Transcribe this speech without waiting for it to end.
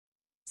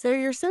So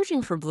you're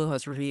searching for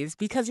Bluehost reviews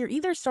because you're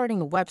either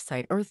starting a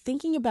website or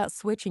thinking about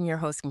switching your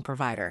hosting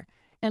provider.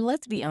 And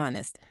let's be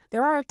honest,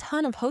 there are a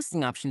ton of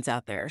hosting options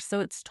out there, so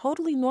it's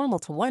totally normal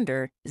to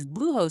wonder, is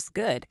Bluehost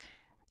good?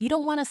 You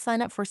don't want to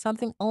sign up for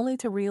something only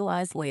to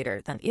realize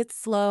later that it's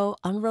slow,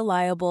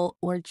 unreliable,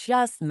 or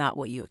just not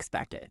what you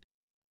expected.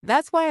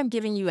 That's why I'm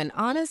giving you an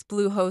honest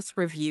Bluehost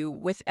review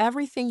with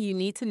everything you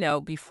need to know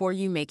before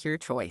you make your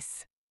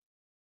choice.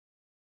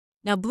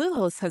 Now,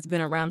 Bluehost has been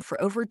around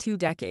for over 2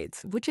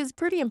 decades, which is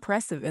pretty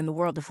impressive in the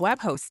world of web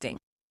hosting.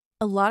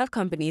 A lot of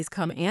companies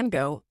come and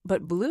go,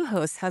 but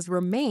Bluehost has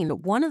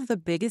remained one of the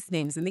biggest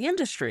names in the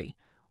industry.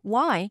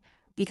 Why?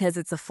 Because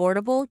it's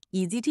affordable,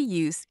 easy to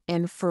use,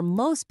 and for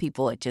most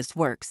people, it just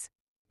works.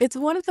 It's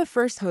one of the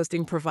first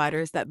hosting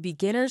providers that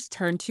beginners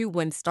turn to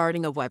when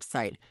starting a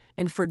website,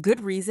 and for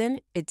good reason,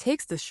 it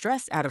takes the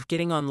stress out of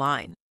getting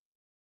online.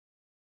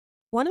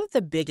 One of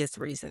the biggest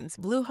reasons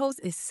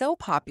Bluehost is so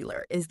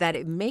popular is that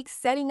it makes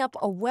setting up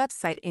a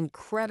website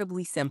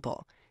incredibly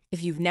simple.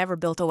 If you've never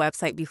built a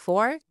website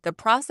before, the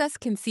process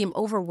can seem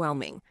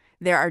overwhelming.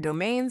 There are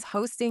domains,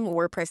 hosting,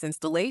 WordPress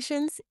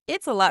installations.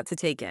 It's a lot to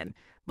take in,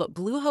 but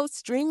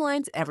Bluehost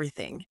streamlines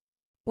everything.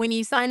 When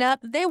you sign up,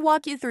 they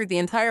walk you through the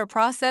entire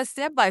process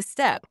step by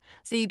step,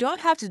 so you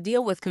don't have to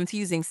deal with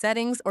confusing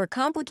settings or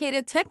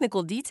complicated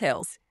technical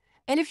details.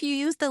 And if you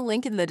use the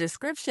link in the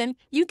description,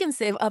 you can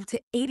save up to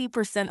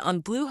 80%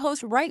 on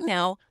Bluehost right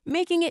now,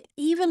 making it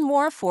even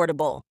more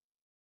affordable.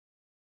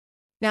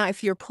 Now,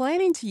 if you're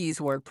planning to use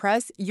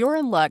WordPress, you're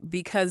in luck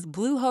because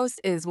Bluehost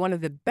is one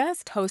of the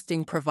best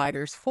hosting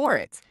providers for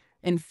it.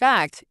 In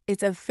fact,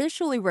 it's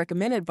officially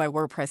recommended by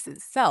WordPress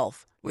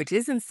itself, which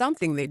isn't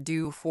something they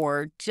do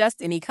for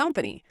just any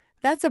company.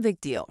 That's a big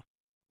deal.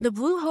 The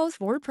Bluehost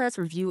WordPress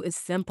review is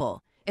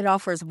simple. It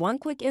offers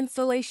one-click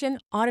installation,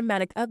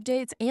 automatic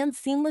updates, and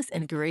seamless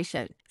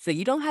integration, so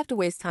you don't have to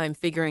waste time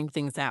figuring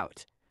things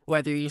out.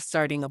 Whether you're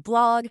starting a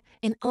blog,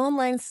 an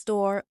online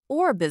store,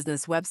 or a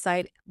business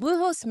website,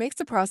 Bluehost makes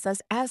the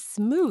process as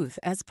smooth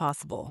as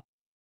possible.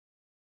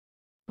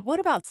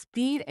 What about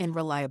speed and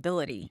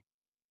reliability?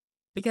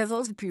 Because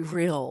let's be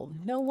real,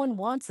 no one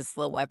wants a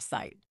slow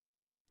website.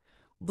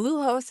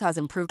 Bluehost has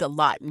improved a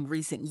lot in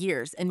recent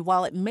years, and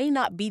while it may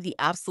not be the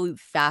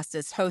absolute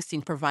fastest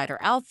hosting provider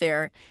out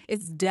there,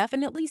 it's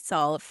definitely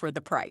solid for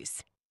the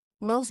price.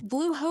 Most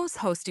Bluehost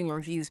hosting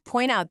reviews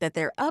point out that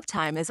their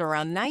uptime is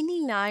around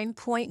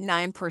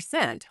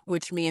 99.9%,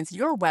 which means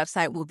your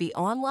website will be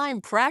online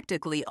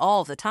practically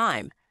all the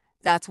time.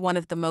 That's one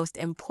of the most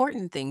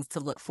important things to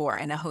look for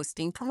in a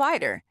hosting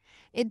provider.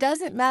 It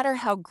doesn't matter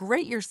how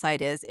great your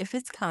site is if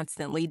it's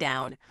constantly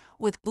down.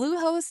 With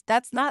Bluehost,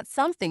 that's not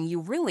something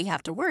you really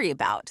have to worry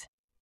about.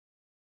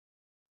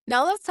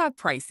 Now let's talk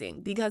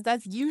pricing, because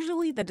that's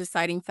usually the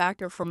deciding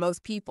factor for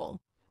most people.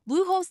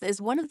 Bluehost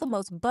is one of the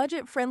most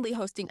budget-friendly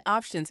hosting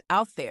options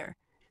out there.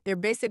 Their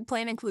basic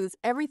plan includes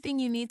everything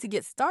you need to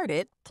get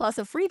started, plus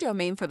a free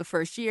domain for the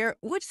first year,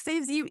 which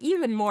saves you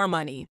even more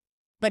money.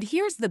 But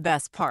here's the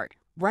best part.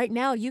 Right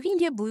now, you can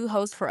get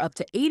Bluehost for up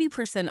to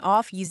 80%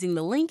 off using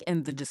the link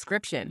in the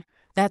description.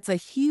 That's a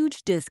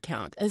huge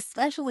discount,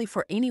 especially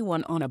for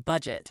anyone on a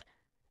budget.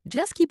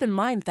 Just keep in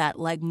mind that,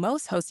 like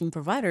most hosting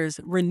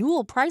providers,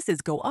 renewal prices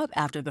go up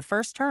after the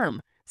first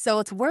term, so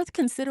it's worth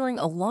considering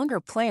a longer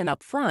plan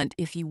up front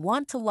if you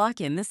want to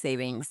lock in the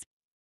savings.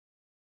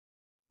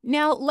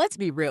 Now, let's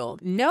be real,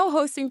 no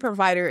hosting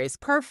provider is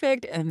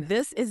perfect, and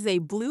this is a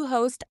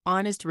Bluehost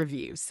honest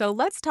review, so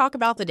let's talk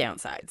about the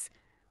downsides.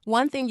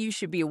 One thing you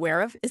should be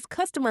aware of is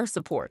customer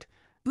support.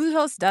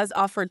 Bluehost does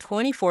offer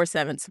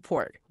 24/7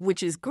 support,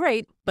 which is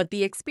great, but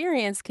the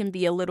experience can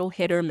be a little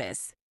hit or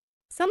miss.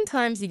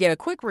 Sometimes you get a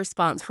quick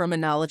response from a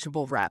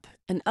knowledgeable rep,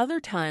 and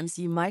other times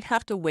you might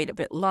have to wait a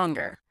bit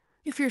longer.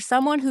 If you're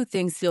someone who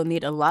thinks you'll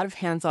need a lot of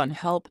hands-on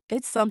help,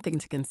 it's something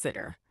to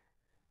consider.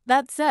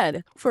 That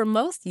said, for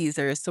most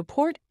users,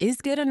 support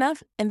is good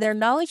enough, and their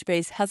knowledge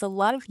base has a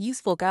lot of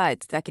useful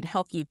guides that can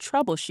help you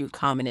troubleshoot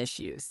common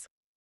issues.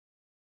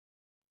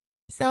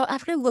 So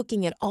after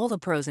looking at all the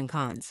pros and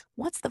cons,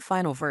 what's the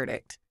final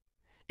verdict?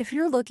 If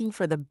you're looking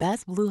for the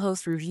best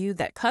Bluehost review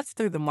that cuts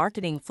through the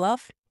marketing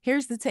fluff,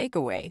 here's the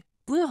takeaway.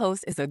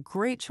 Bluehost is a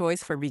great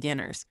choice for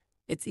beginners.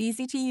 It's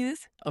easy to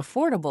use,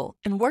 affordable,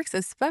 and works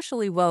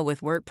especially well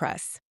with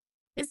WordPress.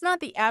 It's not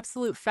the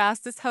absolute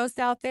fastest host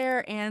out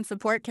there, and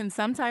support can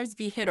sometimes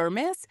be hit or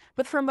miss,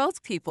 but for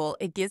most people,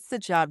 it gets the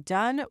job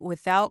done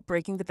without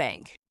breaking the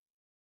bank.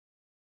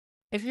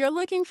 If you're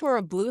looking for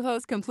a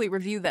Bluehost complete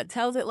review that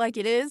tells it like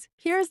it is,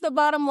 here's the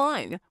bottom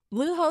line.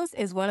 Bluehost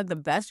is one of the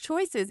best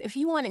choices if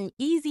you want an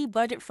easy,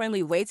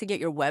 budget-friendly way to get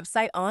your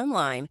website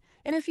online.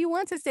 And if you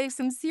want to save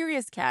some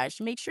serious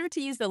cash, make sure to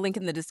use the link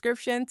in the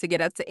description to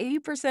get up to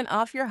 80%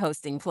 off your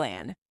hosting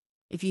plan.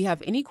 If you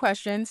have any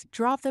questions,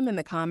 drop them in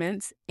the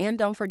comments, and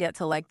don't forget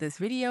to like this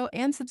video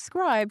and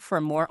subscribe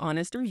for more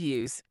honest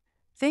reviews.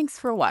 Thanks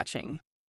for watching.